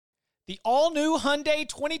The all-new Hyundai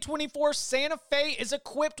 2024 Santa Fe is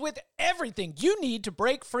equipped with everything you need to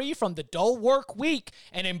break free from the dull work week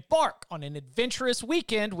and embark on an adventurous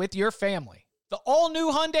weekend with your family. The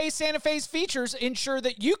all-new Hyundai Santa Fe's features ensure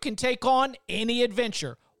that you can take on any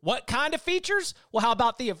adventure. What kind of features? Well, how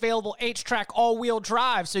about the available H-Track all-wheel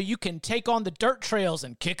drive so you can take on the dirt trails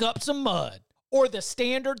and kick up some mud? Or the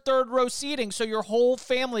standard third-row seating so your whole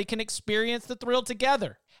family can experience the thrill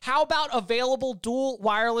together? How about available dual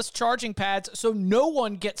wireless charging pads so no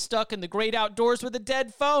one gets stuck in the great outdoors with a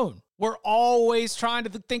dead phone? We're always trying to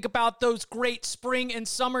think about those great spring and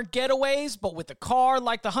summer getaways, but with a car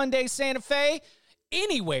like the Hyundai Santa Fe,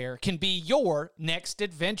 anywhere can be your next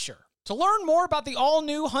adventure. To learn more about the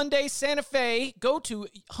all-new Hyundai Santa Fe, go to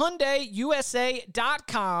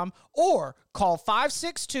HyundaiUSA.com or call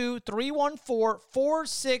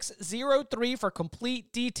 562-314-4603 for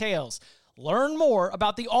complete details. Learn more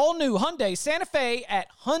about the all-new Hyundai Santa Fe at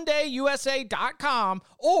HyundaiUSA.com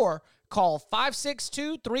or call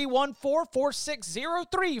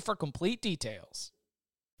 562-314-4603 for complete details.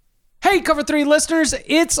 Hey, Cover 3 listeners,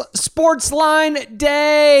 it's Sportsline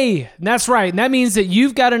Day. And that's right. And that means that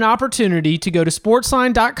you've got an opportunity to go to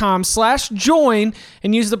sportsline.com/join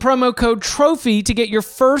and use the promo code TROPHY to get your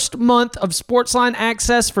first month of Sportsline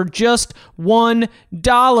access for just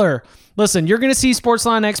 $1. Listen, you're going to see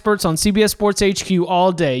Sportsline experts on CBS Sports HQ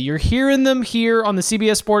all day. You're hearing them here on the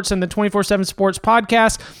CBS Sports and the 24/7 Sports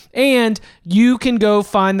podcast, and you can go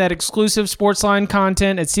find that exclusive Sportsline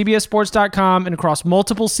content at cbssports.com and across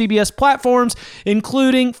multiple CBS platforms,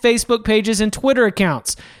 including Facebook pages and Twitter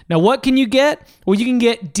accounts. Now, what can you get? Well, you can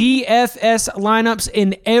get DFS lineups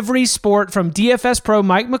in every sport from DFS pro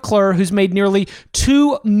Mike McClure, who's made nearly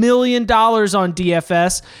 $2 million on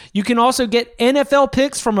DFS. You can also get NFL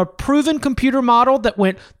picks from a proven computer model that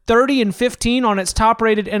went 30-15 on its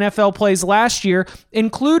top-rated NFL plays last year,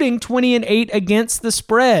 including 20-8 against the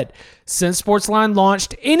spread. Since Sportsline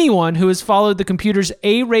launched, anyone who has followed the computer's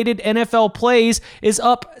A-rated NFL plays is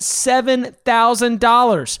up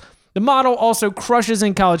 $7,000. The model also crushes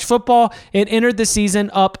in college football. It entered the season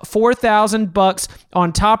up $4,000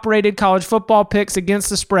 on top-rated college football picks against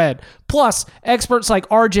the spread. Plus, experts like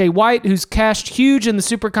RJ White, who's cashed huge in the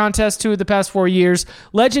Super Contest 2 of the past 4 years,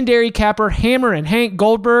 legendary capper Hammer and Hank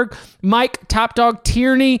Goldberg, Mike Top Dog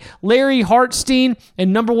Tierney, Larry Hartstein,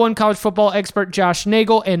 and number one college football expert Josh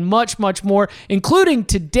Nagel, and much, much more, including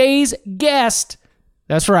today's guest.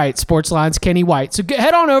 That's right, Sportsline's Kenny White. So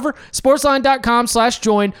head on over,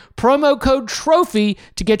 sportsline.com/join, promo code TROPHY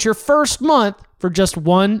to get your first month for just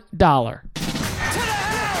 $1.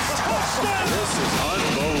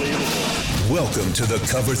 Welcome to the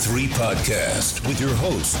Cover 3 podcast with your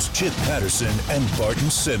hosts, Chip Patterson and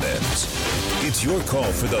Barton Simmons. It's your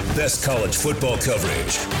call for the best college football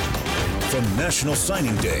coverage. From National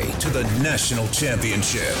Signing Day to the National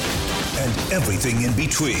Championship and everything in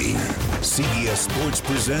between, CBS Sports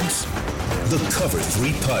presents the Cover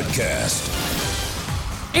 3 podcast.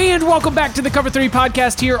 And welcome back to the Cover 3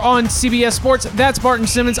 podcast here on CBS Sports. That's Barton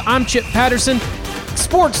Simmons. I'm Chip Patterson.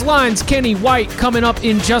 Sports Line's Kenny White coming up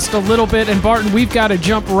in just a little bit. And Barton, we've got to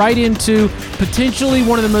jump right into potentially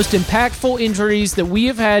one of the most impactful injuries that we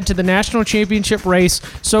have had to the national championship race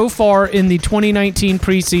so far in the 2019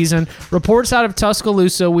 preseason. Reports out of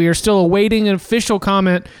Tuscaloosa. We are still awaiting an official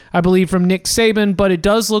comment, I believe, from Nick Saban, but it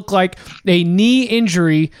does look like a knee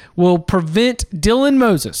injury will prevent Dylan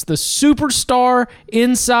Moses, the superstar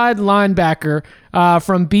inside linebacker,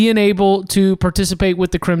 from being able to participate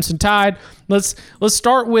with the Crimson Tide. Let's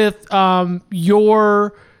start with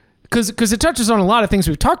your, because it touches on a lot of things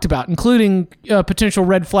we've talked about, including a potential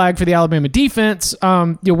red flag for the Alabama defense.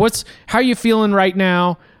 How are you feeling right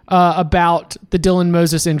now about the Dylan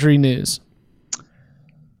Moses injury news?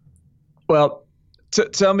 Well,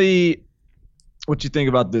 tell me what you think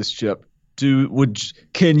about this, Chip.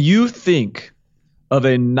 Can you think of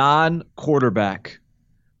a non-quarterback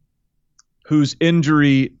whose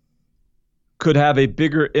injury could have a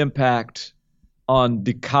bigger impact on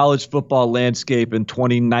the college football landscape in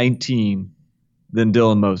 2019 than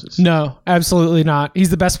Dylan Moses? No, absolutely not. He's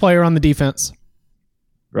the best player on the defense.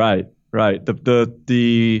 Right.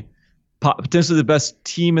 The potentially the best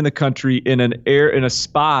team in the country in a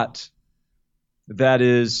spot that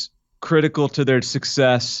is critical to their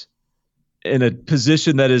success, in a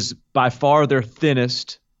position that is by far their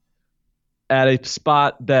thinnest, at a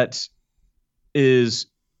spot that is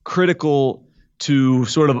critical to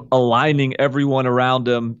sort of aligning everyone around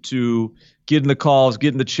them to getting the calls,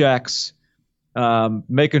 getting the checks,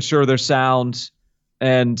 making sure they're sound.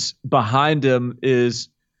 And behind him is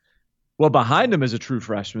a true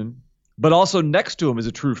freshman But also next to him is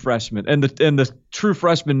a true freshman, and the true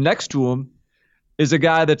freshman next to him is a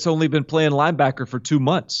guy that's only been playing linebacker for 2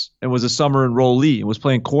 months and was a summer enrollee and was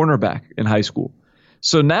playing cornerback in high school.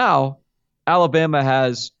 So now Alabama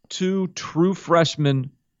has 2 true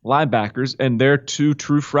freshman linebackers, and they're 2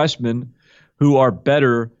 true freshmen who are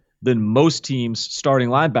better than most teams' starting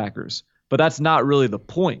linebackers. But that's not really the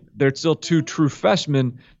point. They're still 2 true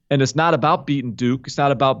freshmen, and it's not about beating Duke. It's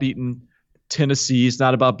not about beating Tennessee. It's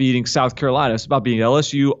not about beating South Carolina. It's about beating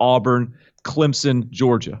LSU, Auburn, Clemson,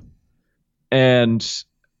 Georgia. And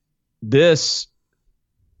this,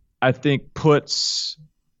 I think, puts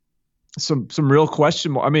some real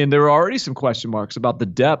question marks. I mean, there were already some question marks about the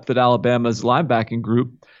depth at Alabama's linebacking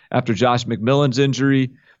group after Josh McMillan's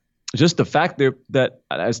injury. Just the fact that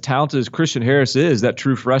as talented as Christian Harris is, that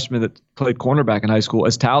true freshman that played cornerback in high school,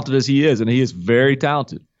 as talented as he is, and he is very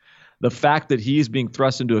talented, the fact that he is being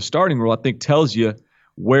thrust into a starting role, I think, tells you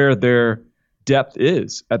where their depth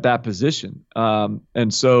is at that position.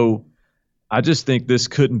 And so I just think this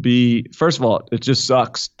couldn't be – first of all, it just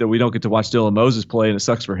sucks that we don't get to watch Dylan Moses play, and it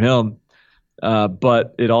sucks for him.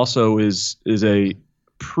 But it also is a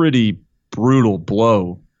pretty brutal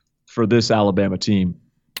blow for this Alabama team.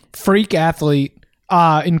 Freak athlete,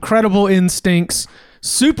 incredible instincts.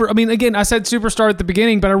 Again, I said superstar at the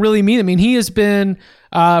beginning, but I really mean it. I mean, he has been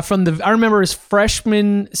I remember his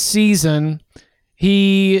freshman season,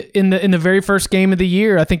 he in the very first game of the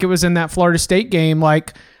year, I think it was in that Florida State game,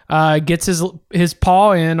 gets his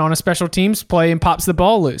paw in on a special teams play and pops the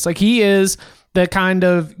ball loose. Like, he is the kind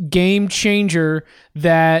of game changer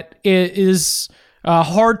that it is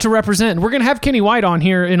hard to represent. We're going to have Kenny White on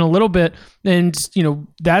here in a little bit. And,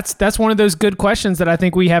 that's one of those good questions that I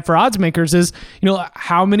think we have for odds makers is,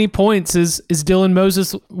 how many points is Dylan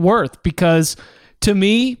Moses worth? Because to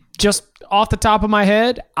me, just off the top of my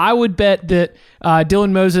head, I would bet that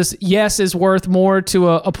Dylan Moses, yes, is worth more to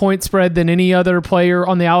a point spread than any other player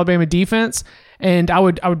on the Alabama defense. And I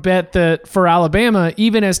would bet that for Alabama,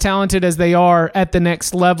 even as talented as they are at the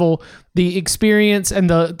next level, the experience and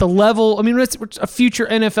the level, I mean, it's a future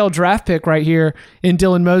NFL draft pick right here in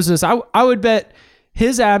Dylan Moses. I would bet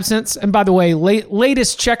his absence, and by the way,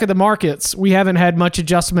 latest check of the markets, we haven't had much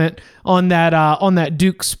adjustment on that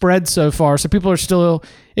Duke spread so far. So people are still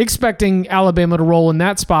expecting Alabama to roll in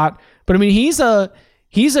that spot. But I mean, he's a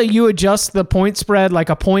you adjust the point spread like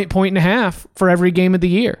a point and a half for every game of the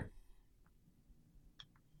year.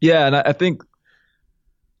 Yeah, and I think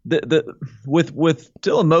with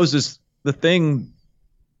Dylan Moses, the thing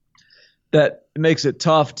that makes it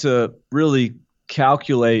tough to really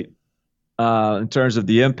calculate in terms of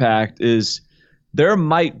the impact is there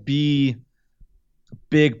might be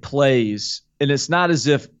big plays, and it's not as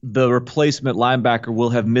if the replacement linebacker will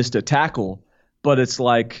have missed a tackle, but it's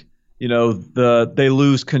like, they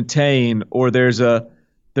lose contain, or there's a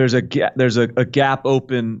gap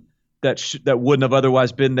open that wouldn't have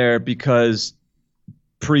otherwise been there because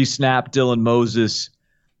pre-snap Dylan Moses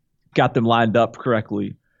got them lined up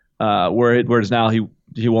correctly, whereas now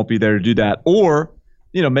he won't be there to do that. Or,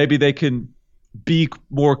 maybe they can be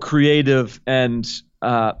more creative and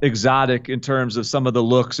exotic in terms of some of the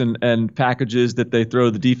looks and packages that they throw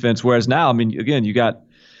the defense. Whereas now, I mean, again, you got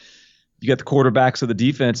the quarterbacks of the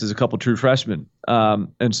defense as a couple true freshmen.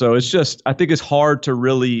 And so it's just, I think it's hard to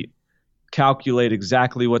really calculate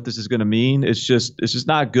exactly what this is going to mean. It's just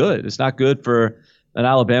not good. It's not good for an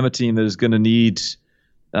Alabama team that is going to need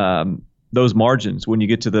those margins when you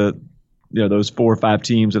get to those 4 or 5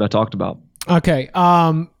 teams that I talked about. Okay.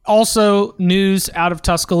 Also, news out of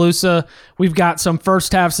Tuscaloosa. We've got some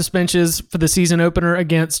first half suspensions for the season opener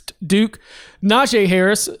against Duke. Najee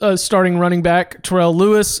Harris, starting running back, Terrell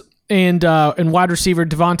Lewis, and wide receiver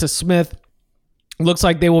Devonta Smith. Looks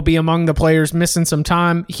like they will be among the players missing some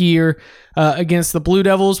time here against the Blue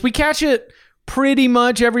Devils. We catch it pretty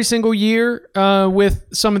much every single year with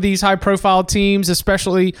some of these high-profile teams,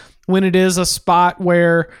 especially when it is a spot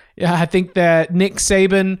where I think that Nick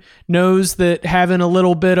Saban knows that having a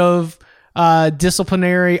little bit of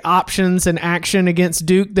disciplinary options and action against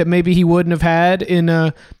Duke that maybe he wouldn't have had in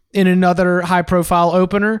another high-profile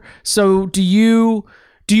opener. So do you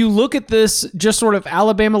look at this just sort of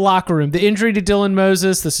Alabama locker room, the injury to Dylan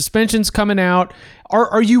Moses, the suspensions coming out?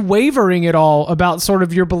 Are you wavering at all about sort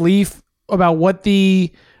of your belief about what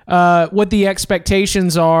the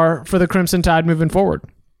expectations are for the Crimson Tide moving forward?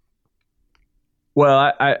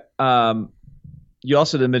 Well, you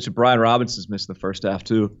also didn't mention Brian Robinson's missed the first half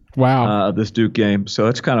too. Wow, of this Duke game. So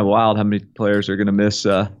it's kind of wild how many players are going to miss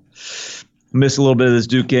a little bit of this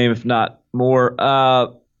Duke game, if not more.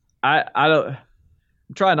 I'm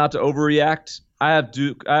trying not to overreact. I have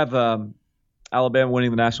Alabama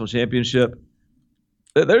winning the national championship,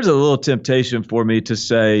 there's a little temptation for me to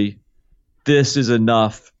say this is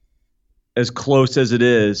enough, as close as it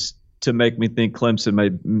is, to make me think Clemson may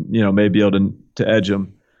be able to edge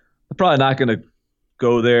them. I'm probably not going to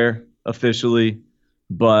go there officially,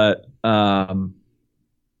 but I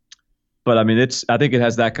mean, I think it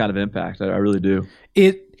has that kind of impact. I really do.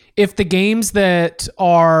 If the games that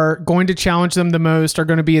are going to challenge them the most are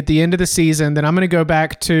going to be at the end of the season, then I'm going to go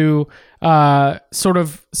back to sort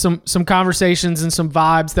of some conversations and some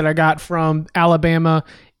vibes that I got from Alabama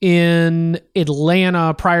in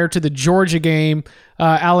Atlanta prior to the Georgia game.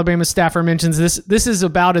 Alabama staffer mentions this is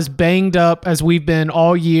about as banged up as we've been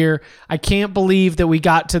all year. I can't believe that we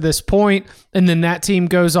got to this point. And then that team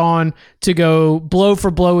goes on to go blow for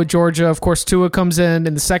blow with Georgia. Of course, Tua comes in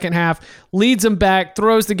the second half, leads them back,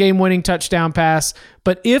 throws the game-winning touchdown pass.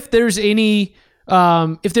 But if there's any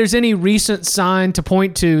recent sign to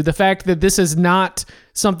point to, the fact that this is not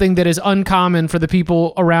something that is uncommon for the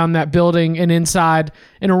people around that building and inside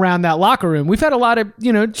and around that locker room. We've had a lot of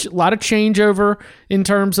changeover in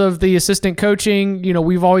terms of the assistant coaching.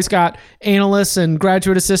 We've always got analysts and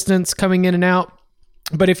graduate assistants coming in and out.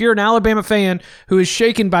 But if you're an Alabama fan who is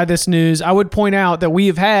shaken by this news, I would point out that we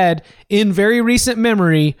have had, in very recent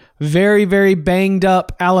memory, very, very banged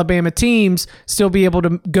up Alabama teams still be able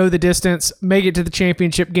to go the distance, make it to the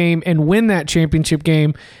championship game, and win that championship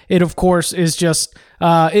game. It, of course, is just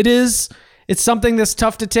it's something that's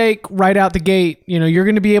tough to take right out the gate. You're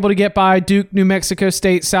going to be able to get by Duke, New Mexico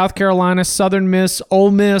State, South Carolina, Southern Miss,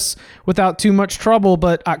 Ole Miss without too much trouble.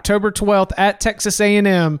 But October 12th at Texas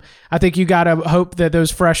A&M, I think you got to hope that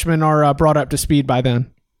those freshmen are brought up to speed by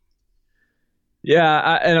then.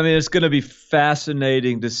 Yeah, and I mean, it's going to be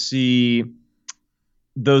fascinating to see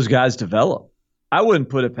those guys develop. I wouldn't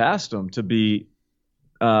put it past them to be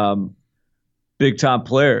big-time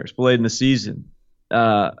players late in the season.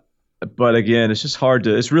 But again,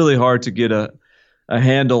 it's really hard to get a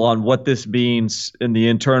handle on what this means in the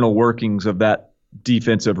internal workings of that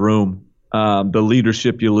defensive room, the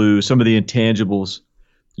leadership you lose, some of the intangibles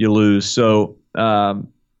you lose. So,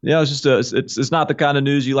 it's not the kind of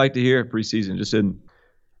news you like to hear preseason. Just isn't.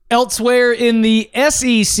 Elsewhere in the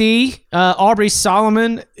SEC, Aubrey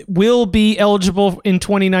Solomon will be eligible in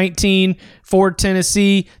 2019 for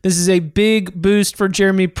Tennessee. This is a big boost for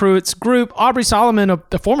Jeremy Pruitt's group. Aubrey Solomon,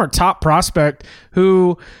 a former top prospect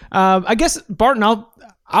who, I guess, Barton,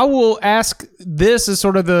 I will ask this as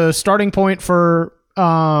sort of the starting point for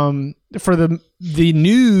the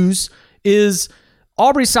news is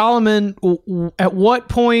Aubrey Solomon, at what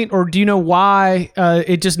point, or do you know why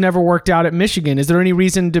it just never worked out at Michigan? Is there any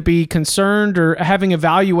reason to be concerned, or having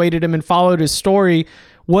evaluated him and followed his story,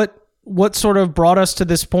 what sort of brought us to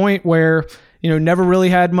this point where, never really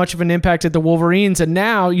had much of an impact at the Wolverines, and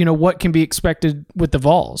now, what can be expected with the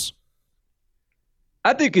Vols?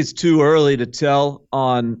 I think it's too early to tell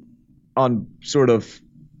on sort of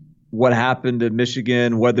what happened at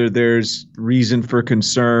Michigan, whether there's reason for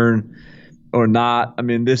concern or not. I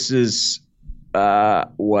mean, this is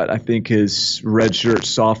what I think his redshirt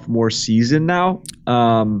sophomore season now.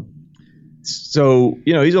 So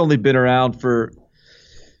he's only been around for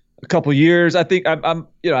a couple years. I think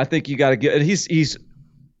I think you got to get. He's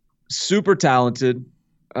super talented.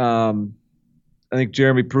 I think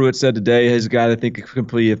Jeremy Pruitt said today he's a guy that I think can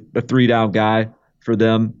be a 3-down guy for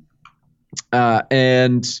them.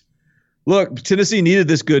 And look, Tennessee needed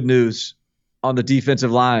this good news on the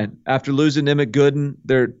defensive line after losing Emmett Gooden,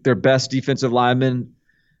 their best defensive lineman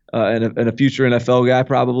and a future NFL guy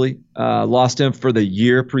probably. Lost him for the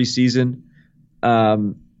year preseason.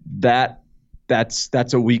 That's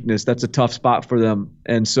a weakness. That's a tough spot for them.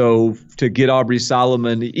 And so to get Aubrey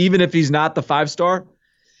Solomon, even if he's not the 5-star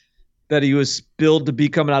that he was billed to be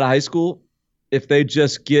coming out of high school, if they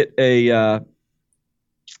just get if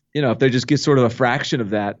they just get sort of a fraction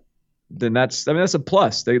of that, then that's a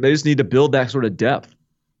plus. They just need to build that sort of depth.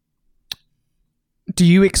 Do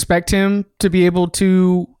you expect him to be able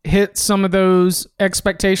to hit some of those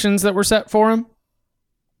expectations that were set for him?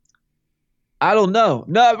 I don't know.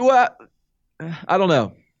 I don't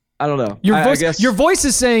know. Your voice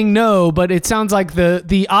is saying no, but it sounds like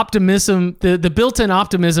the optimism, the built-in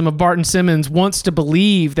optimism of Barton Simmons wants to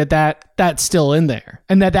believe that's still in there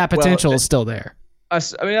and that potential is still there. I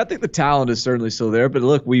think the talent is certainly still there, but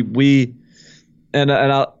look, we and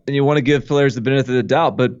you want to give players the benefit of the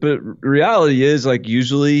doubt, but reality is, like,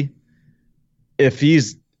 usually if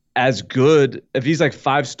he's as good, if he's like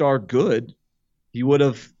 5-star good, he would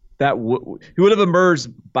have emerged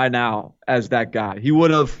by now as that guy. He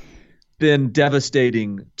would have been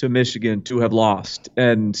devastating to Michigan to have lost,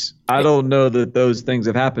 and I don't know that those things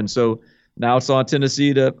have happened. So Now it's on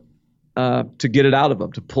Tennessee to get it out of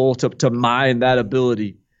them, to mine that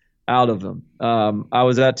ability out of them. I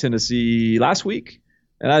was at Tennessee last week,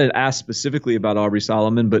 and I didn't ask specifically about Aubrey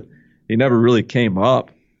Solomon, but he never really came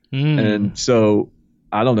up. And so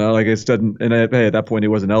I don't know, like it doesn't, and hey, at that point he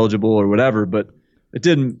wasn't eligible or whatever, but it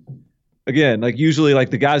didn't, again, like usually like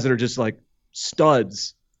the guys that are just like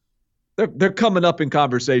studs, they're coming up in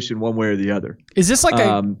conversation one way or the other. Is this like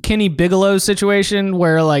a Kenny Bigelow situation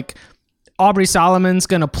where like Aubrey Solomon's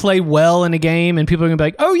going to play well in a game and people are going to be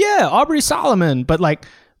like, oh yeah, Aubrey Solomon, but like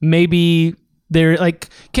maybe they're like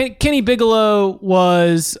Kenny Bigelow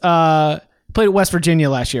was played at West Virginia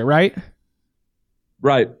last year, right?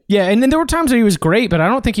 Right. Yeah, and then there were times where he was great, but I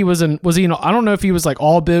don't think he was I don't know if he was like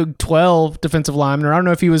all Big 12 defensive lineman, or I don't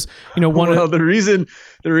know if he was, one of the reason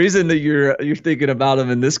that you're thinking about him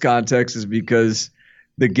in this context is because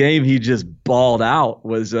the game he just balled out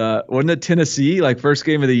was wasn't it Tennessee, like first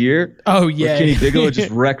game of the year? Oh yeah. Kenny Bigelow just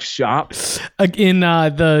wrecked shop in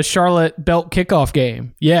the Charlotte Belt kickoff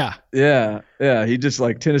game. Yeah. Yeah. He just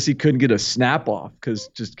like Tennessee couldn't get a snap off because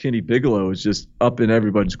just Kenny Bigelow was just up in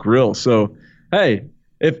everybody's grill. So hey,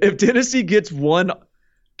 if Tennessee gets one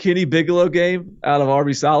Kenny Bigelow game out of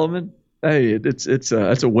Aubrey Solomon, hey, it's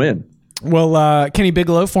a win. Well, Kenny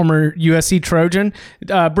Bigelow, former USC Trojan,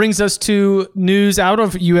 brings us to news out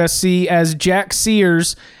of USC as Jack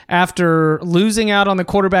Sears, after losing out on the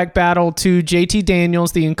quarterback battle to JT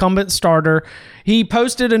Daniels, the incumbent starter, he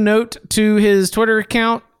posted a note to his Twitter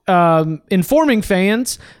account informing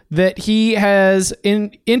fans that he has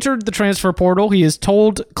entered the transfer portal. He has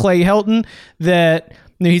told Clay Helton that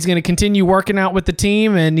he's going to continue working out with the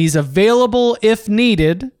team and he's available if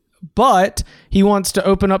needed, but he wants to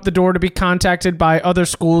open up the door to be contacted by other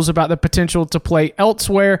schools about the potential to play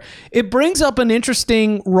elsewhere. It brings up an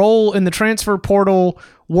interesting role in the transfer portal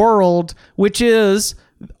world, which is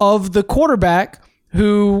of the quarterback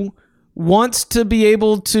who wants to be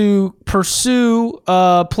able to pursue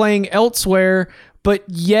playing elsewhere, but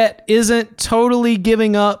yet isn't totally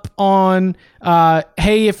giving up on,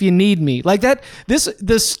 hey, if you need me. Like that,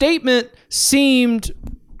 the statement seemed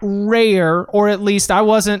rare, or at least I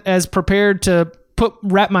wasn't as prepared to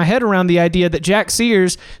wrap my head around the idea that Jack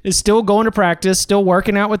Sears is still going to practice, still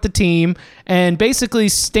working out with the team, and basically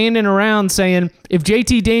standing around saying, if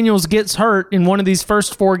JT Daniels gets hurt in one of these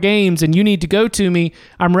first 4 games and you need to go to me,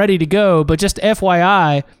 I'm ready to go. But just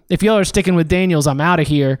FYI, if y'all are sticking with Daniels, I'm out of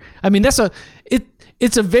here. I mean, it's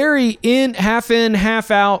a very half in,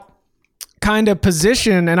 half out kind of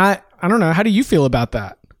position. And I don't know. How do you feel about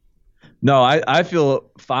that? No, I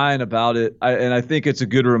feel fine about it. And I think it's a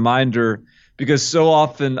good reminder because so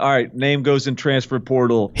often, all right, name goes in transfer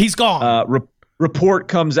portal. He's gone. Report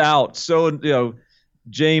comes out. So,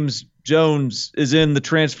 James Jones is in the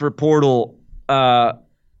transfer portal,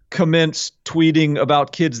 commence tweeting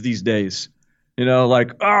about kids these days.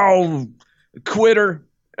 Like, oh, quitter.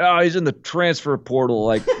 Oh, he's in the transfer portal.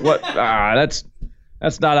 Like, what? That's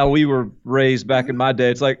not how we were raised back in my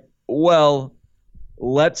day. It's like, well,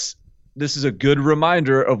 this is a good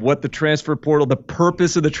reminder of what the transfer portal, the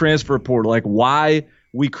purpose of the transfer portal, like why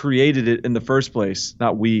we created it in the first place.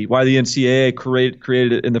 Not we, why the NCAA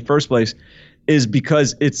created it in the first place is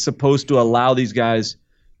because it's supposed to allow these guys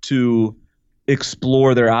to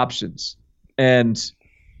explore their options. And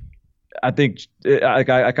I think I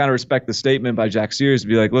kind of respect the statement by Jack Sears to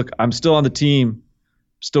be like, look, I'm still on the team,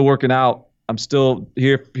 still working out. I'm still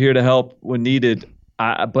here to help when needed.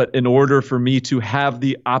 But in order for me to have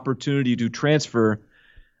the opportunity to transfer,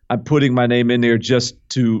 I'm putting my name in there just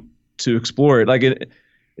to explore it. Like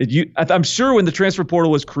I'm sure when the transfer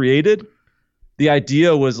portal was created, the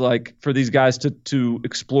idea was like for these guys to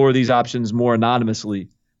explore these options more anonymously.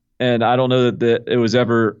 And I don't know that it was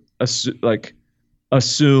ever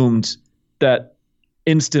assumed that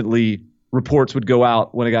instantly reports would go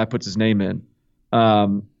out when a guy puts his name in.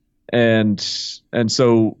 And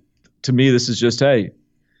so to me, this is just, hey,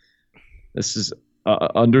 this is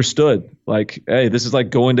understood. Like, hey, this is like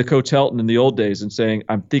going to Coach Helton in the old days and saying,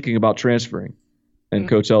 I'm thinking about transferring. And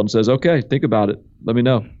Coach Helton says, okay, think about it. Let me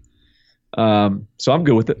know. So I'm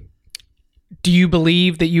good with it. Do you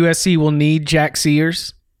believe that USC will need Jack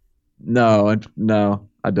Sears? No,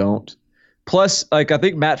 I don't. Plus, like, I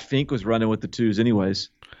think Matt Fink was running with the twos anyways.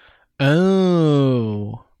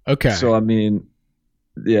 Oh, okay. So, I mean,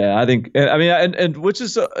 yeah, and which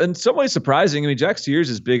is in some ways surprising. I mean, Jack Sears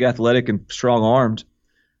is big, athletic, and strong-armed,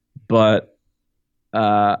 but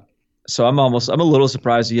so I'm a little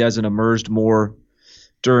surprised he hasn't emerged more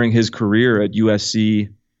during his career at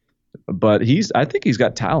USC. But I think he's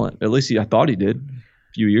got talent. At least I thought he did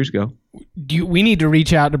a few years ago. We need to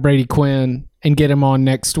reach out to Brady Quinn and get him on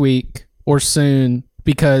next week or soon,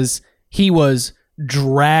 because he was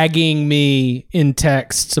dragging me in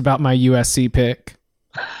texts about my USC pick.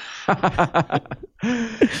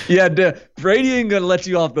 Yeah, Brady ain't gonna let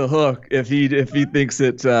you off the hook if he thinks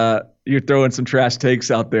that you're throwing some trash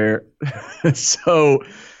takes out there. So,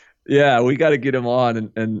 yeah, we got to get him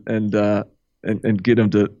on and get him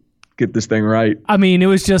to get this thing right. I mean, it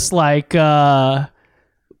was just like LOL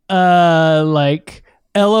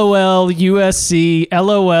USC,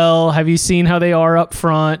 LOL. Have you seen how they are up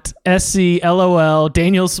front? SC, LOL.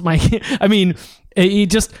 Daniels, he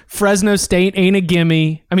just Fresno State ain't a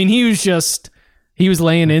gimme. I mean, he was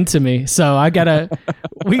laying into me. So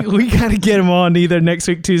we gotta get him on either next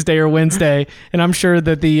week, Tuesday or Wednesday. And I'm sure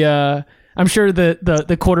that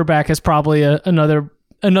the quarterback has probably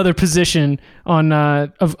another position on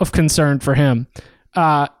of concern for him.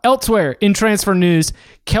 Elsewhere in transfer news,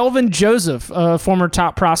 Kelvin Joseph, a former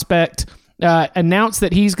top prospect, announced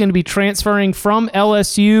that he's going to be transferring from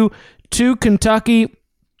LSU to Kentucky.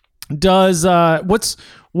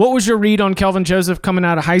 What was your read on Kelvin Joseph coming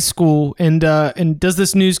out of high school, and does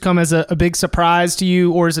this news come as a big surprise to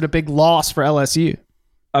you, or is it a big loss for LSU?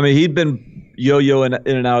 I mean, he'd been yo-yoing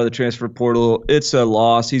in and out of the transfer portal. It's a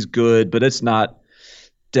loss. He's good, but it's not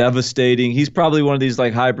devastating. He's probably one of these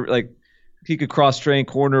hybrid, he could cross-train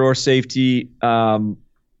corner or safety. Good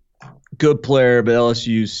player, but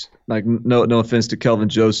LSU's no offense to Kelvin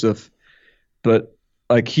Joseph, but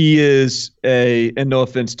he is and no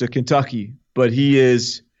offense to Kentucky, but he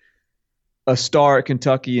is a star at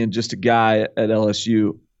Kentucky and just a guy at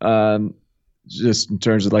LSU. Just in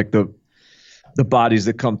terms of the bodies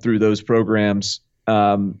that come through those programs,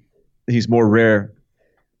 he's more rare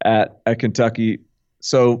at Kentucky.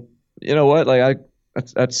 So you know what,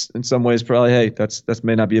 that's in some ways probably, hey, that's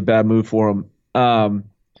may not be a bad move for him.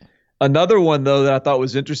 Another one though that I thought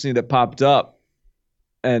was interesting that popped up,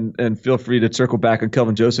 and feel free to circle back on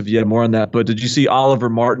Kelvin Joseph if you had more on that. But did you see Oliver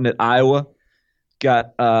Martin at Iowa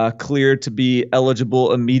got cleared to be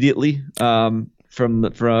eligible immediately from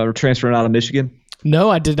transferring out of Michigan? No,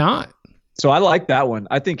 I did not. So I like that one.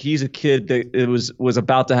 I think he's a kid that was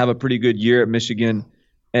about to have a pretty good year at Michigan,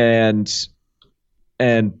 and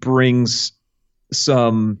brings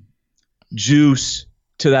some juice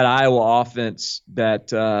to that Iowa offense that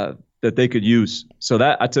they could use. So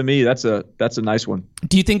that, to me, that's a nice one.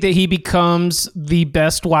 Do you think that he becomes the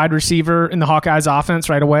best wide receiver in the Hawkeyes offense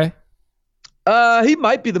right away? He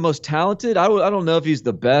might be the most talented. I don't know if he's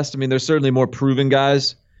the best. I mean, there's certainly more proven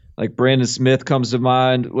guys. Like Brandon Smith comes to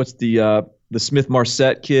mind. What's the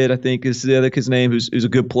Smith-Marset kid, I think is the other kid's name, who's a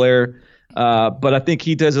good player. But I think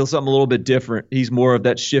he does something a little bit different. He's more of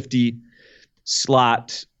that shifty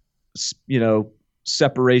slot,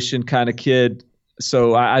 separation kind of kid.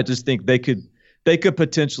 So I just think they could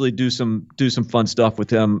potentially do some fun stuff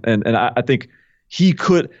with him. And I think he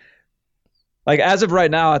could, as of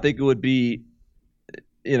right now, I think it would be,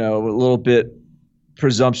 a little bit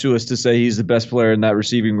presumptuous to say he's the best player in that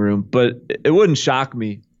receiving room, but it wouldn't shock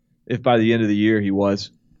me if by the end of the year he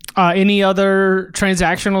was. Any other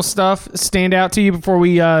transactional stuff stand out to you before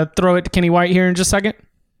we throw it to Kenny White here in just a second?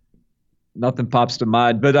 Nothing pops to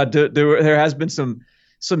mind, but there has been some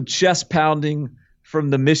chest pounding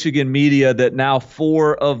from the Michigan media that now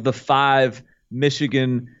 4 of the 5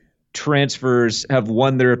 Michigan transfers have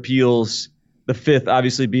won their appeals. The 5th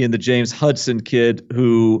obviously being the James Hudson kid,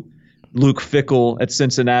 who Luke Fickell at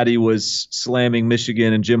Cincinnati was slamming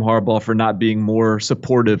Michigan and Jim Harbaugh for not being more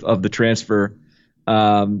supportive of the transfer.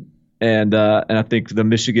 And I think the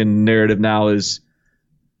Michigan narrative now is,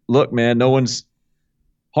 look, man,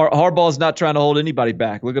 Harbaugh's not trying to hold anybody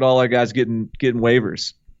back. Look at all our guys getting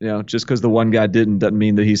waivers. Just because the one guy doesn't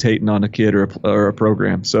mean that he's hating on a kid or a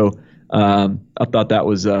program. So I thought that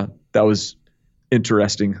was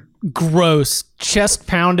interesting. Gross. Chest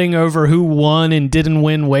pounding over who won and didn't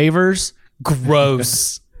win waivers.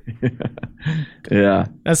 Gross. Yeah.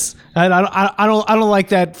 I don't like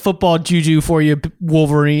that football juju for you,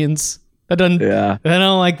 Wolverines. I don't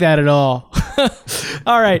like that at all.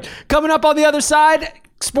 All right. Coming up on the other side,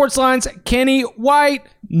 Sportsline's Kenny White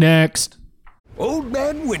next. Old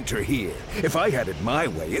Man Winter here. If I had it my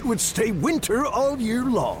way, it would stay winter all year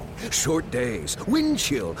long. Short days, wind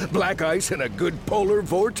chill, black ice, and a good polar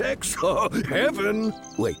vortex. Oh, heaven.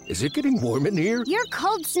 Wait, is it getting warm in here? Your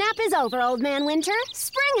cold snap is over, Old Man Winter.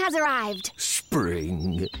 Spring has arrived.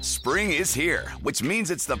 Spring. Spring is here, which means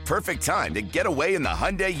it's the perfect time to get away in the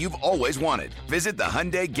Hyundai you've always wanted. Visit the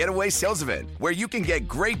Hyundai Getaway Sales Event, where you can get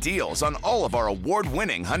great deals on all of our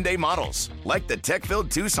award-winning Hyundai models, like the tech-filled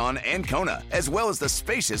Tucson and Kona, as well as the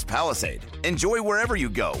spacious Palisade. Enjoy wherever you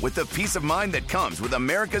go with the peace of mind that comes with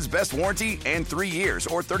America's best warranty and 3 years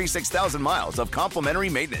or 36,000 miles of complimentary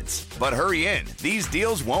maintenance. But hurry in, these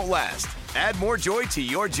deals won't last. Add more joy to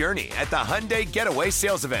your journey at the Hyundai Getaway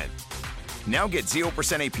Sales Event. Now get 0%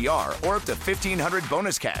 APR or up to $1,500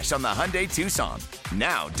 bonus cash on the Hyundai Tucson.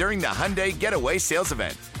 Now, during the Hyundai Getaway Sales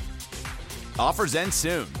Event. Offers end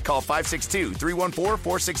soon. Call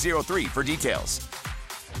 562-314-4603 for details.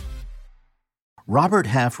 Robert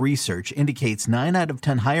Half research indicates 9 out of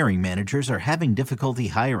 10 hiring managers are having difficulty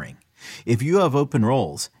hiring. If you have open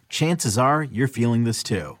roles, chances are you're feeling this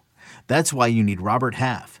too. That's why you need Robert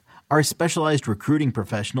Half. Our specialized recruiting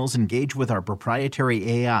professionals engage with our proprietary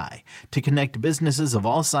AI to connect businesses of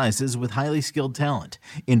all sizes with highly skilled talent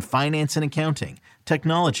in finance and accounting,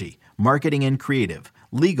 technology, marketing and creative,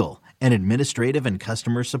 legal, and administrative and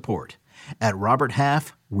customer support. At Robert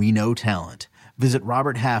Half, we know talent. Visit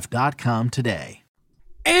roberthalf.com today.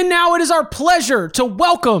 And now it is our pleasure to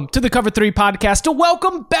welcome to the Cover 3 podcast, to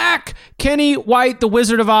welcome back Kenny White, the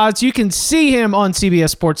Wizard of Oz. You can see him on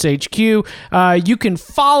CBS Sports HQ. You can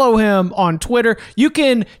follow him on Twitter. You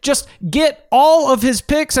can just get all of his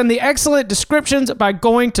picks and the excellent descriptions by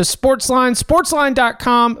going to Sportsline,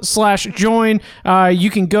 sportsline.com/join. You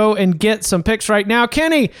can go and get some picks right now.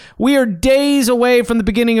 Kenny, we are days away from the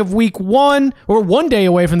beginning of week 1, or 1 day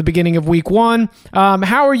away from the beginning of week 1.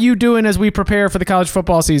 How are you doing as we prepare for the college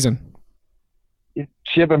football season?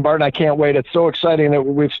 Chip and Barton, I can't wait. It's so exciting that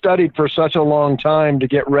we've studied for such a long time to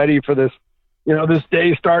get ready for this. You know, this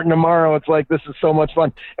day starting tomorrow. It's like, this is so much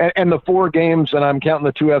fun. And the 4 games, and I'm counting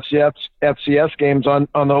the 2 FCS games on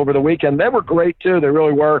over the weekend, they were great too. They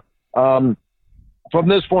really were. From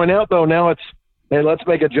this point out, though, now it's, hey, let's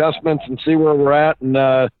make adjustments and see where we're at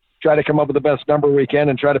and try to come up with the best number we can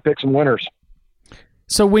and try to pick some winners.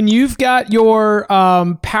 So when you've got your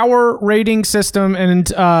power rating system, and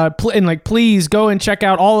please go and check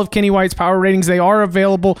out all of Kenny White's power ratings. They are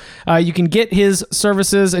available. You can get his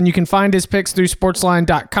services and you can find his picks through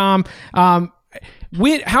sportsline.com.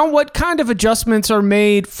 What kind of adjustments are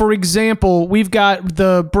made? For example, we've got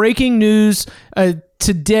the breaking news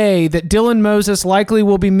today that Dylan Moses likely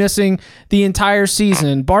will be missing the entire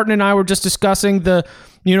season. Barton and I were just discussing the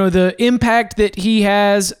impact that he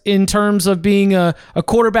has in terms of being a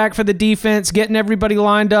quarterback for the defense, getting everybody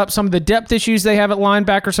lined up, some of the depth issues they have at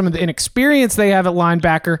linebacker, some of the inexperience they have at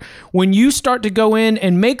linebacker. When you start to go in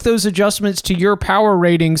and make those adjustments to your power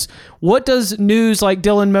ratings, what does news like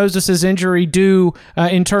Dylan Moses' injury do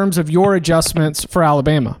in terms of your adjustments for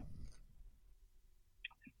Alabama?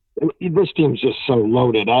 This team's just so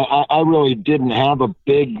loaded. I really didn't have a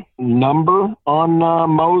big number on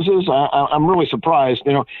Moses. I'm really surprised,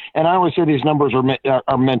 and I always say these numbers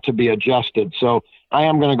are meant to be adjusted. So I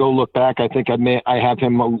am going to go look back. I think I have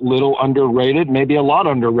him a little underrated, maybe a lot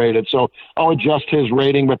underrated. So I'll adjust his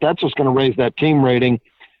rating, but that's just going to raise that team rating.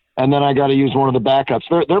 And then I got to use one of the backups.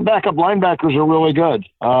 Their backup linebackers are really good,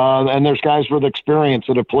 and there's guys with experience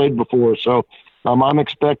that have played before. So. I'm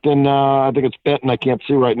expecting, I think it's Benton. I can't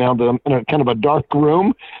see right now, but I'm in kind of a dark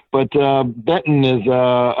room. But Benton is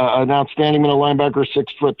an outstanding middle linebacker,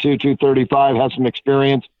 6'2", 235, has some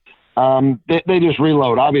experience. They just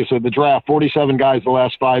reload. Obviously, the draft, 47 guys the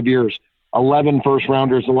last 5 years, 11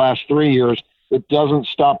 first-rounders the last 3 years. It doesn't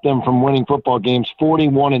stop them from winning football games,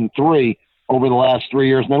 41-3 over the last 3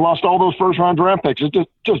 years. And they lost all those first-round draft picks. It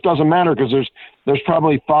just doesn't matter because there's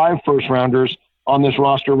probably 5 first-rounders on this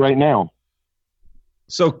roster right now.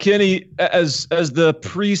 So, Kenny, as the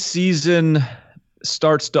preseason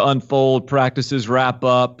starts to unfold, practices wrap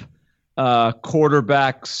up,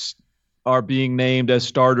 quarterbacks are being named as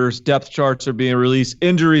starters, depth charts are being released,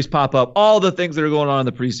 injuries pop up, all the things that are going on in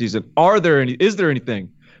the preseason. Is there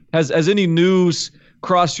anything? Has any news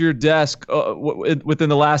crossed your desk within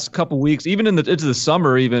the last couple weeks, even into the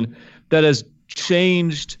summer even, that has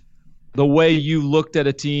changed the way you looked at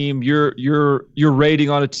a team, your rating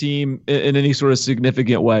on a team in any sort of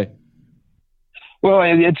significant way? Well,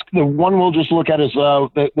 it's the one we'll just look at is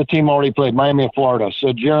the team already played, Miami of Florida. So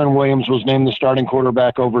Jaron Williams was named the starting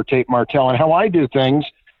quarterback over Tate Martell. And how I do things,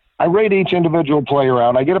 I rate each individual player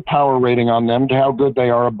out. I get a power rating on them to how good they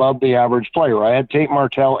are above the average player. I had Tate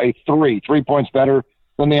Martell a 3 points better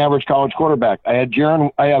than the average college quarterback. I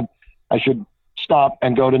should stop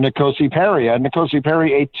and go to N'Kosi Perry. I had N'Kosi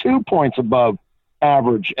Perry a 2 points above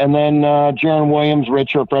average. And then Jaron Williams,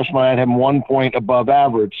 redshirt freshman, I had him 1 point above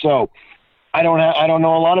average. So I don't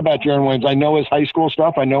know a lot about Jaron Williams. I know his high school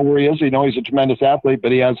stuff. I know where he is. I know he's a tremendous athlete,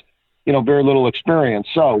 but he has, very little experience.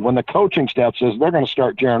 So when the coaching staff says they're going to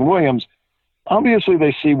start Jaron Williams, obviously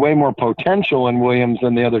they see way more potential in Williams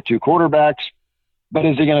than the other two quarterbacks. But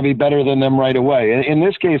is he going to be better than them right away? In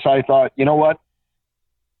this case, I thought, you know what?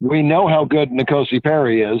 We know how good N'Kosi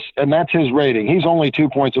Perry is, and that's his rating. He's only 2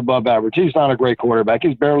 points above average. He's not a great quarterback.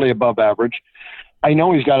 He's barely above average. I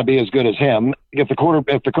know he's got to be as good as him if the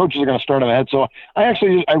coaches are going to start him ahead. So I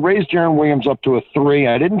raised Jaron Williams up to a 3.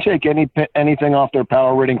 I didn't take anything off their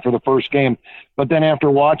power rating for the first game, but then after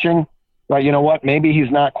watching, you know what? Maybe he's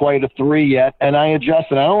not quite a 3 yet, and I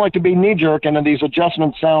adjusted. I don't like to be knee jerk, and these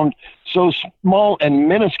adjustments sound so small and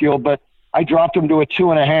minuscule, but I dropped him to a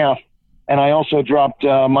 2.5. And I also dropped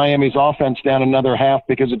Miami's offense down another half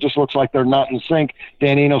because it just looks like they're not in sync.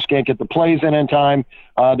 Dan Enos can't get the plays in time.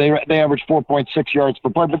 They average 4.6 yards per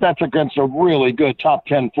play, but that's against a really good top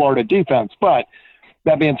 10 Florida defense. But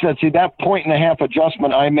that being said, see, that 1.5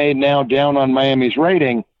 adjustment I made now down on Miami's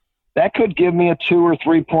rating, that could give me a 2 or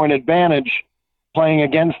 3 point advantage playing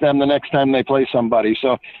against them the next time they play somebody.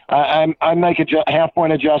 So I make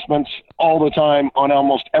half-point adjustments all the time on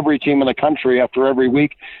almost every team in the country after every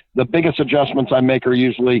week. The biggest adjustments I make are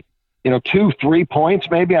usually, 2-3 points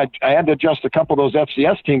maybe. I had to adjust a couple of those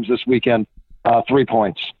FCS teams this weekend, 3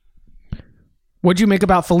 points. What'd you make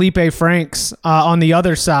about Felipe Franks on the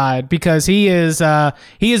other side? Because he is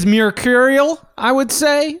mercurial, I would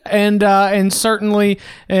say, and certainly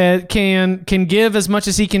can give as much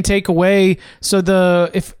as he can take away. So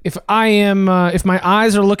if my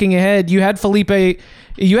eyes are looking ahead, you had Felipe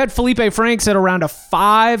Franks at around a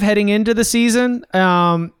 5 heading into the season.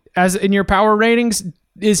 As in your power ratings,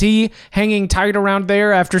 is he hanging tight around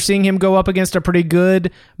there after seeing him go up against a pretty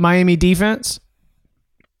good Miami defense?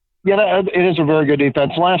 Yeah, it is a very good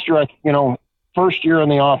defense. Last year, first year in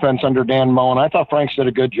the offense under Dan Mullen, I thought Franks did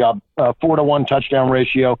a good job. 4-to-1 touchdown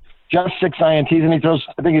ratio, just 6 INTs, and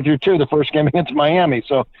he threw 2 the first game against Miami.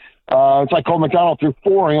 So it's like Cole McDonald threw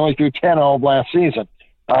 4, he only threw 10 all of last season.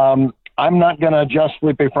 I'm not going to adjust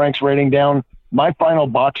Felipe Franks' rating down. My final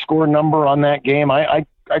box score number on that game, I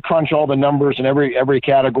crunch all the numbers in every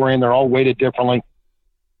category, and they're all weighted differently.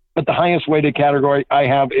 But the highest weighted category I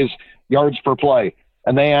have is yards per play.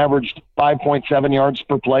 And they averaged 5.7 yards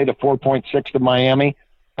per play to 4.6 to Miami.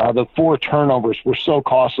 The 4 turnovers were so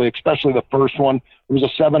costly, especially the first one. It was a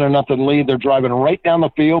 7-0 lead. They're driving right down the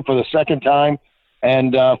field for the second time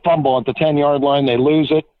and fumble at the 10-yard line. They lose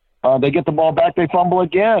it. They get the ball back. They fumble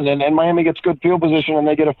again. And Miami gets good field position, and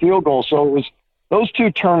they get a field goal. So it was those 2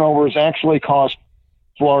 turnovers actually cost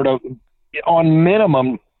Florida, on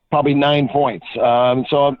minimum, probably 9 points.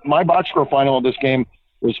 So my box score final of this game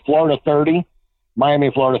was Florida 30.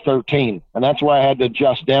 Miami, Florida 13. And that's why I had to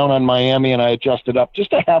adjust down on Miami, and I adjusted up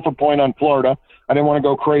just a half a point on Florida. I didn't want to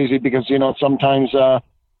go crazy because, sometimes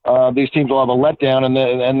these teams will have a letdown,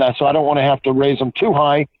 and so I don't want to have to raise them too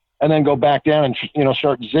high and then go back down and,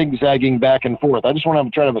 start zigzagging back and forth. I just want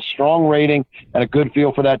to try to have a strong rating and a good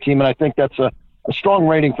feel for that team, and I think that's a strong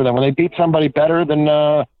rating for them. When they beat somebody better than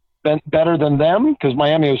them, because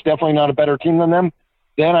Miami was definitely not a better team than them,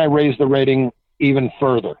 then I raised the rating even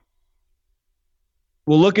further.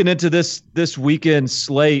 Well, looking into this weekend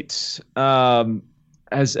slate,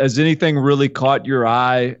 has anything really caught your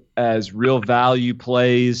eye as real value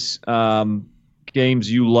plays,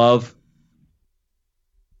 games you love?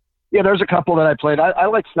 Yeah, there's a couple that I played. I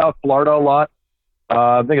like South Florida a lot.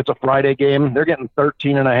 I think it's a Friday game. They're getting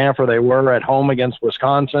 13.5, or they were at home against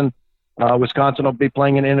Wisconsin. Wisconsin will be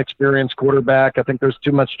playing an inexperienced quarterback. I think there's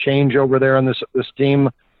too much change over there on this team.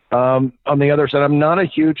 On the other side, I'm not a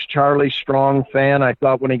huge Charlie Strong fan. I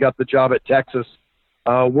thought when he got the job at Texas,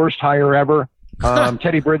 worst hire ever.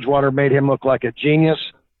 Teddy Bridgewater made him look like a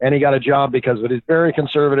genius, and he got a job because of it. He's a very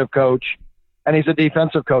conservative coach, and he's a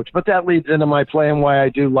defensive coach. But that leads into my play and why I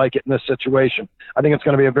do like it in this situation. I think it's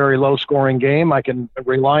going to be a very low-scoring game. I can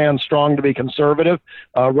rely on Strong to be conservative,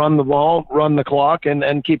 run the ball, run the clock,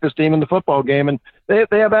 and keep his team in the football game. And they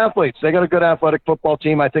have athletes. They got a good athletic football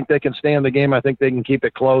team. I think they can stay in the game. I think they can keep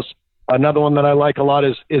it close. Another one that I like a lot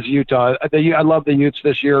is Utah. I love the Utes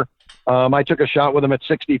this year. I took a shot with them at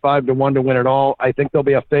 65-1 to win it all. I think they'll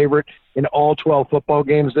be a favorite in all 12 football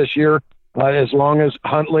games this year, as long as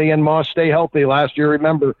Huntley and Moss stay healthy. Last year,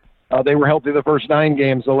 remember, they were healthy the first 9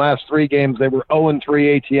 games. The last 3 games, they were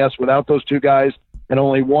 0-3 ATS without those 2 guys, and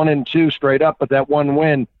only 1-2 straight up. But that one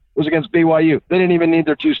win was against BYU. They didn't even need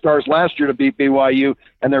their 2 stars last year to beat BYU,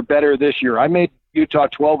 and they're better this year. I made Utah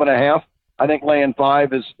 12.5. I think laying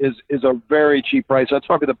 5 is a very cheap price. That's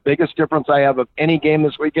probably the biggest difference I have of any game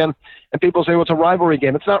this weekend. And people say, well, it's a rivalry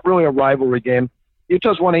game. It's not really a rivalry game.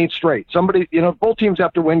 Utah's won 8 straight. Both teams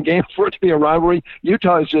have to win games for it to be a rivalry.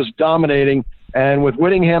 Utah is just dominating, and with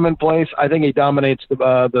Whittingham in place, I think he dominates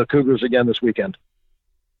the Cougars again this weekend.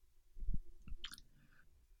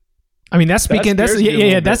 I mean, that's speaking. That's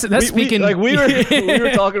speaking. We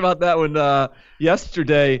were talking about that one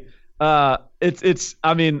yesterday. It's.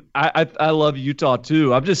 I mean, I love Utah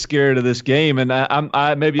too. I'm just scared of this game, and I'm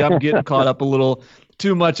getting caught up a little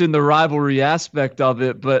too much in the rivalry aspect of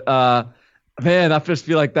it. But man, I just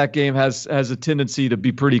feel like that game has a tendency to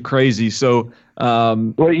be pretty crazy. So, well,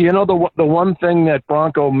 the one thing that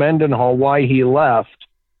Bronco Mendenhall, why he left.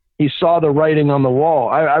 He saw the writing on the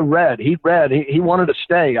wall. He wanted to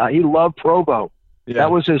stay. He loved Provo. Yeah.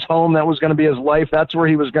 That was his home. That was going to be his life. That's where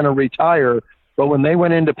he was going to retire. But when they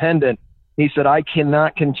went independent, he said, I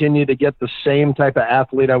cannot continue to get the same type of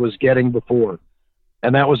athlete I was getting before.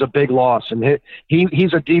 And that was a big loss. And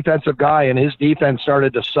he's a defensive guy, and his defense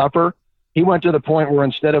started to suffer. He went to the point where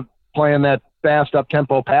instead of playing that fast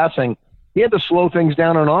up-tempo passing, he had to slow things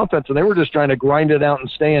down on offense, and they were just trying to grind it out and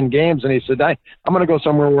stay in games. And he said, I'm going to go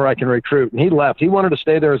somewhere where I can recruit. And he left. He wanted to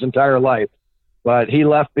stay there his entire life, but he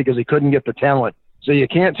left because he couldn't get the talent. So you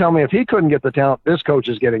can't tell me if he couldn't get the talent, this coach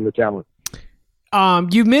is getting the talent.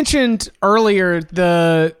 You mentioned earlier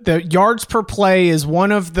the yards per play is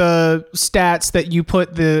one of the stats that you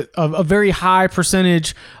put a very high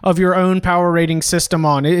percentage of your own power rating system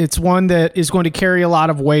on. It's one that is going to carry a lot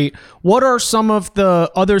of weight. What are some of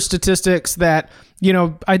the other statistics that,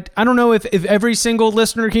 I don't know if every single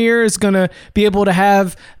listener here is going to be able to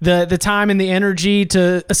have the time and the energy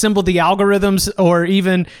to assemble the algorithms or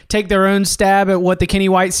even take their own stab at what the Kenny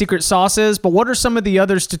White secret sauce is, but what are some of the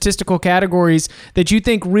other statistical categories that you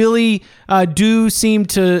think really do seem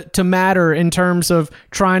to matter in terms of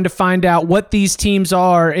trying to find out what these teams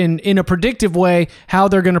are in a predictive way, how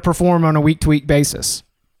they're going to perform on a week-to-week basis?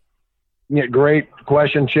 Yeah, great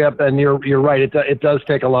question, Chip. And you're right. It does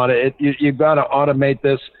take a lot of it. You've got to automate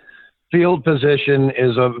this. Field position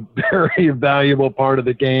is a very valuable part of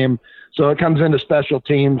the game. So it comes into special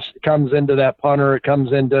teams. It comes into that punter. It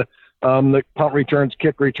comes into the punt returns,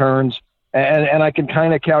 kick returns. And I can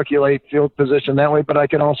kind of calculate field position that way, but I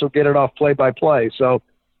can also get it off play-by-play. So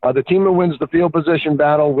the team that wins the field position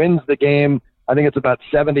battle wins the game. I think it's about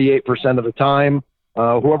 78% of the time.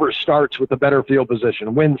 Whoever starts with the better field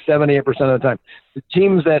position wins 78% of the time. The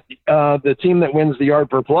team that wins the yard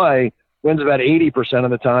per play wins about 80%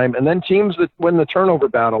 of the time, and then teams that win the turnover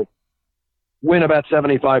battle win about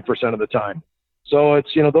 75% of the time. So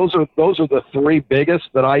it's those are the three biggest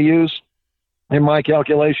that I use in my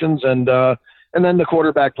calculations, and then the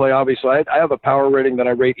quarterback play. Obviously, I have a power rating that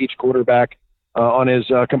I rate each quarterback on his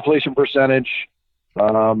completion percentage.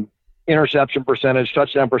 Interception percentage,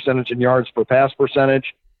 touchdown percentage, and yards per pass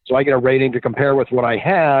percentage. So I get a rating to compare with what I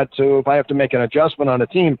had. So if I have to make an adjustment on a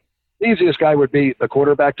team, the easiest guy would be the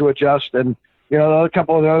quarterback to adjust. And, a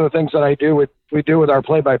couple of the other things that we do with our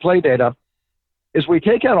play-by-play data is we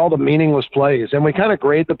take out all the meaningless plays and we kind of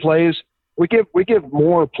grade the plays. We give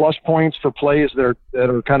more plus points for plays that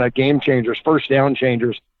are kind of game changers, first down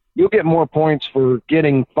changers. You'll get more points for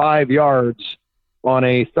getting 5 yards on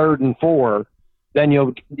a 3rd and 4 then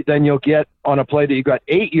you'll get on a play that you got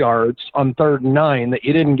 8 yards on 3rd and 9 that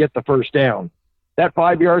you didn't get the first down. That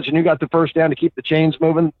 5 yards and you got the first down to keep the chains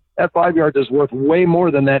moving, that 5 yards is worth way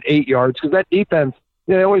more than that 8 yards because that defense,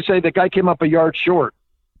 they always say the guy came up a yard short.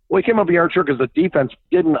 Well, he came up a yard short because the defense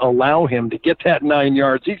didn't allow him to get that 9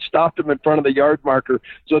 yards. He stopped him in front of the yard marker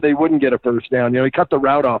so they wouldn't get a first down. He cut the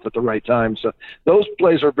route off at the right time. So those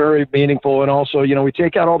plays are very meaningful. And also, we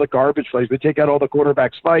take out all the garbage plays. We take out all the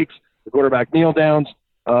quarterback spikes, the quarterback kneel downs.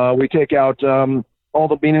 We take out all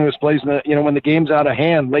the meaningless plays. When the game's out of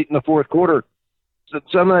hand late in the fourth quarter,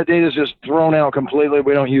 some of that data is just thrown out completely.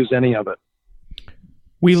 We don't use any of it.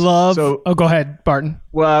 We love. Go ahead, Barton.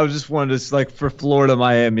 Well, I was just wondering, for Florida,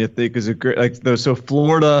 Miami, I think is a great So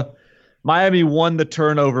Florida, Miami won the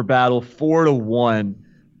turnover battle 4-1,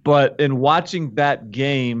 but in watching that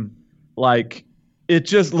game, it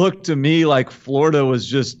just looked to me like Florida was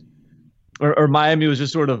just, or Miami was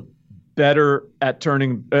just sort of better at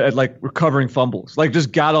recovering fumbles,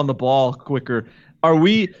 just got on the ball quicker.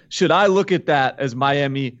 Should I look at that as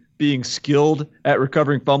Miami being skilled at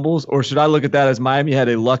recovering fumbles, or should I look at that as Miami had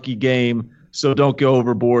a lucky game, so don't go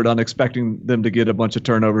overboard on expecting them to get a bunch of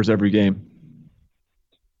turnovers every game?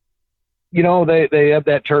 They have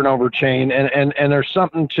that turnover chain, and there's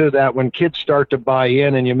something to that when kids start to buy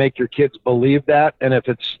in and you make your kids believe that. And if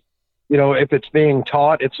it's being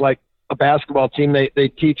taught, it's like a basketball team, they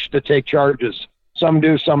teach to take charges. Some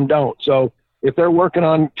do, some don't. So if they're working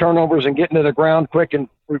on turnovers and getting to the ground quick and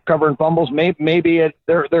recovering fumbles, maybe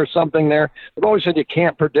there's something there. I've always said you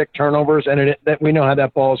can't predict turnovers, and that we know how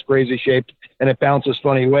that ball is crazy shaped and it bounces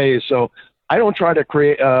funny ways. So I don't try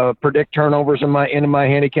to predict turnovers in my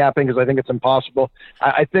handicapping because I think it's impossible.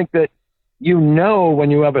 I think that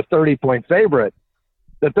when you have a 30-point favorite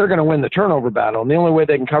that they're going to win the turnover battle, and the only way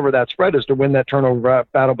they can cover that spread is to win that turnover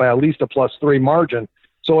battle by at least a +3 margin.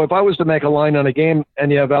 So if I was to make a line on a game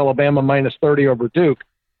and you have Alabama -30 over Duke,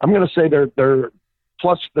 I'm going to say they're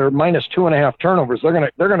 -2.5 turnovers. They're going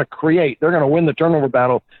to win the turnover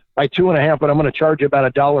battle by 2.5, but I'm going to charge you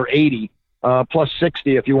about $1.80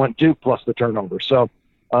 +60 if you want Duke plus the turnover. So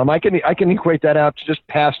I can equate that out to just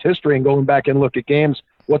past history and going back and look at games,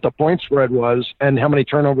 what the point spread was and how many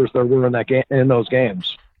turnovers there were in those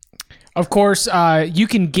games. Of course, you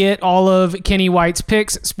can get all of Kenny White's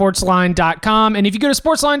picks at sportsline.com. And if you go to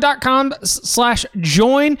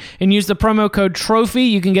sportsline.com/join and use the promo code TROPHY,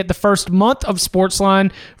 you can get the first month of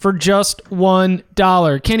Sportsline for just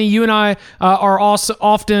 $1. Kenny, you and I are also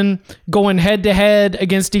often going head-to-head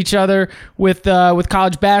against each other with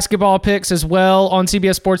college basketball picks as well on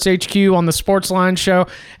CBS Sports HQ on the Sportsline show.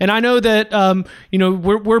 And I know that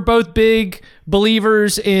we're both big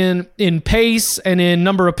believers in pace and in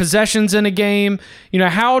number of possessions in a game.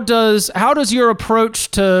 How does your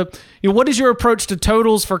approach to what is your approach to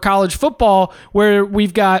totals for college football, where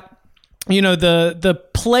we've got the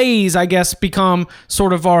plays, I guess, become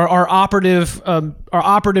sort of our operative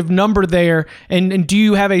number there, and do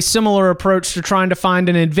you have a similar approach to trying to find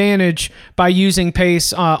an advantage by using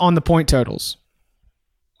pace on the point totals?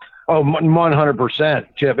 Oh, 100%,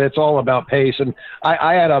 Chip. It's all about pace. And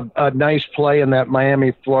I had a nice play in that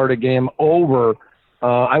Miami-Florida game over.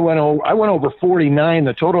 I went over 49.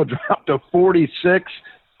 The total dropped to 46.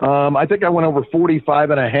 I think I went over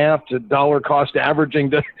 45.5 to dollar cost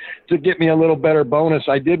averaging to get me a little better bonus.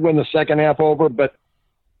 I did win the second half over, but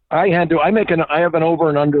I have an over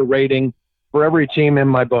and under rating for every team in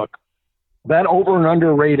my book. That over and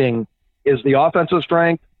under rating is the offensive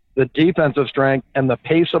strength, the defensive strength, and the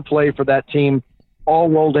pace of play for that team all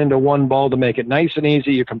rolled into one ball to make it nice and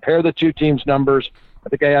easy. You compare the two teams' numbers. I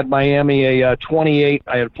think I had Miami a 28.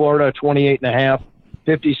 I had Florida a 28.5,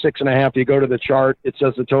 56.5. You go to the chart, it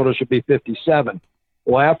says the total should be 57.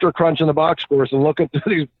 Well, after crunching the box scores and looking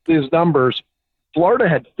through these numbers, Florida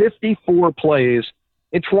had 54 plays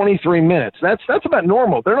in 23 minutes. That's about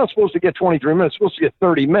normal. They're not supposed to get 23 minutes. They're supposed to get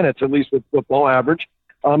 30 minutes, at least with football average.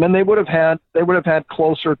 And they would have had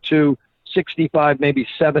closer to 65, maybe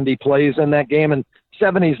 70 plays in that game, and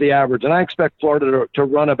 70 is the average. And I expect Florida to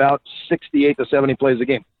run about 68 to 70 plays a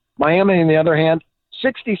game. Miami, on the other hand,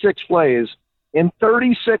 66 plays in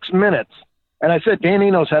 36 minutes. And I said Dan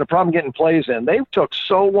Enos had a problem getting plays in. They took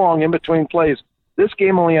so long in between plays. This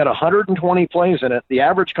game only had 120 plays in it. The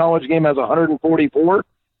average college game has 144.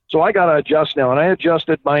 So I got to adjust now, and I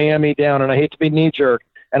adjusted Miami down, and I hate to be knee-jerk.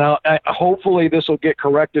 And hopefully this will get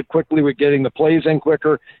corrected quickly with getting the plays in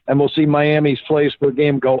quicker, and we'll see Miami's plays per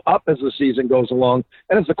game go up as the season goes along.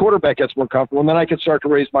 And as the quarterback gets more comfortable, and then I can start to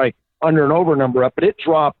raise my under and over number up. But it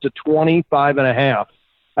dropped to 25.5.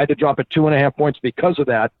 I had to drop it 2.5 points because of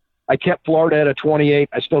that. I kept Florida at a 28.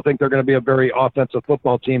 I still think they're going to be a very offensive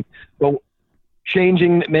football team. But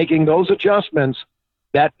making those adjustments,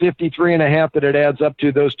 that 53.5 that it adds up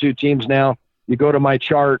to those two teams now, you go to my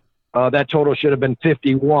chart, that total should have been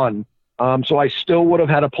 51. So I still would have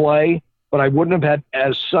had a play, but I wouldn't have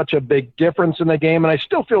had such a big difference in the game. And I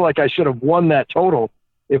still feel like I should have won that total.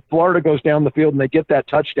 If Florida goes down the field and they get that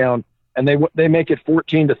touchdown and they make it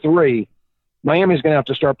 14-3, Miami's going to have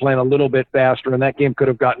to start playing a little bit faster, and that game could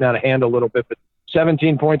have gotten out of hand a little bit. But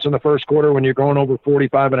 17 points in the first quarter when you're going over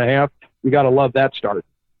 45.5, you got to love that start.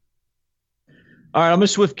 All right, I'm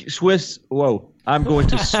going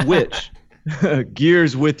to switch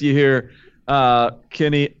gears with you here,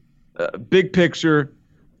 Kenny. Big picture,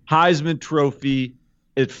 Heisman Trophy.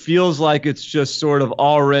 It feels like it's just sort of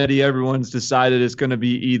already everyone's decided it's going to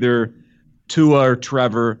be either Tua or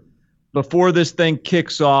Trevor. Before this thing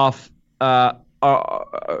kicks off,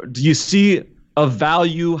 do you see a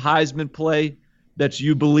value Heisman play that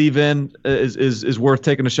you believe in is worth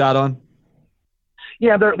taking a shot on?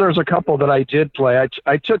 Yeah, there's a couple that I did play.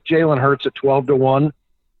 I took Jalen Hurts at 12-1.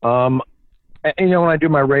 And, when I do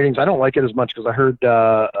my ratings, I don't like it as much because I heard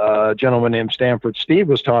a gentleman named Stanford Steve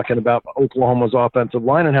was talking about Oklahoma's offensive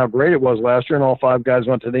line and how great it was last year, and all 5 guys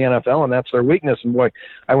went to the NFL, and that's their weakness. And, boy,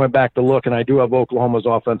 I went back to look, and I do have Oklahoma's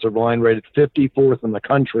offensive line rated 54th in the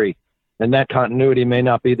country, and that continuity may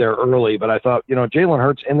not be there early. But I thought, Jalen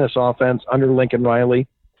Hurts in this offense under Lincoln Riley,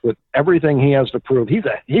 with everything he has to prove.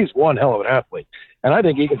 He's one hell of an athlete, and I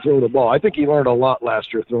think he can throw the ball. I think he learned a lot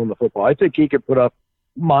last year throwing the football. I think he could put up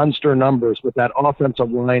monster numbers, but that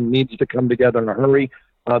offensive line needs to come together in a hurry.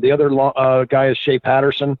 The other guy is Shea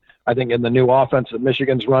Patterson. I think in the new offense that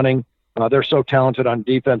Michigan's running, they're so talented on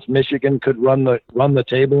defense. Michigan could run the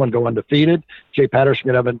table and go undefeated. Shea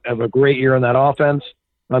Patterson could have a great year in that offense.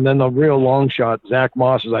 And then the real long shot, Zach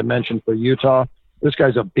Moss, as I mentioned, for Utah. This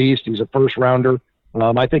guy's a beast. He's a first rounder.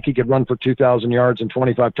 I think he could run for 2,000 yards and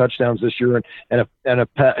 25 touchdowns this year. And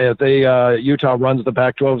if Utah runs the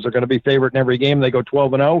Pac-12s, they're going to be favorite in every game. They go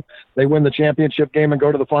 12-0. They win the championship game and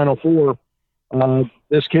go to the Final Four.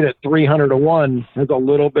 This kid at 300-1 has a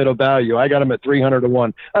little bit of value. I got him at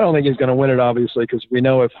 300-1. I don't think he's going to win it, obviously, because we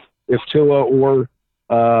know if Tua or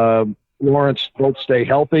Lawrence both stay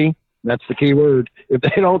healthy, that's the key word. If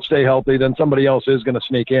they don't stay healthy, then somebody else is going to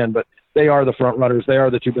sneak in. But they are the front runners. They are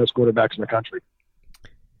the two best quarterbacks in the country.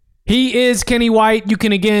 He is Kenny White. You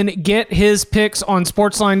can, again, get his picks on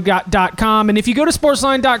sportsline.com. And if you go to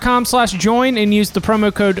sportsline.com/join and use the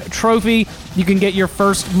promo code TROPHY, you can get your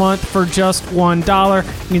first month for just $1.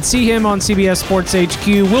 You can see him on CBS Sports HQ.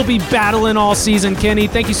 We'll be battling all season, Kenny.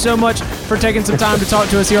 Thank you so much for taking some time to talk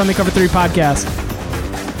to us here on the Cover 3 podcast.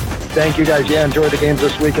 Thank you, guys. Yeah, enjoy the games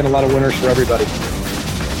this week and a lot of winners for everybody.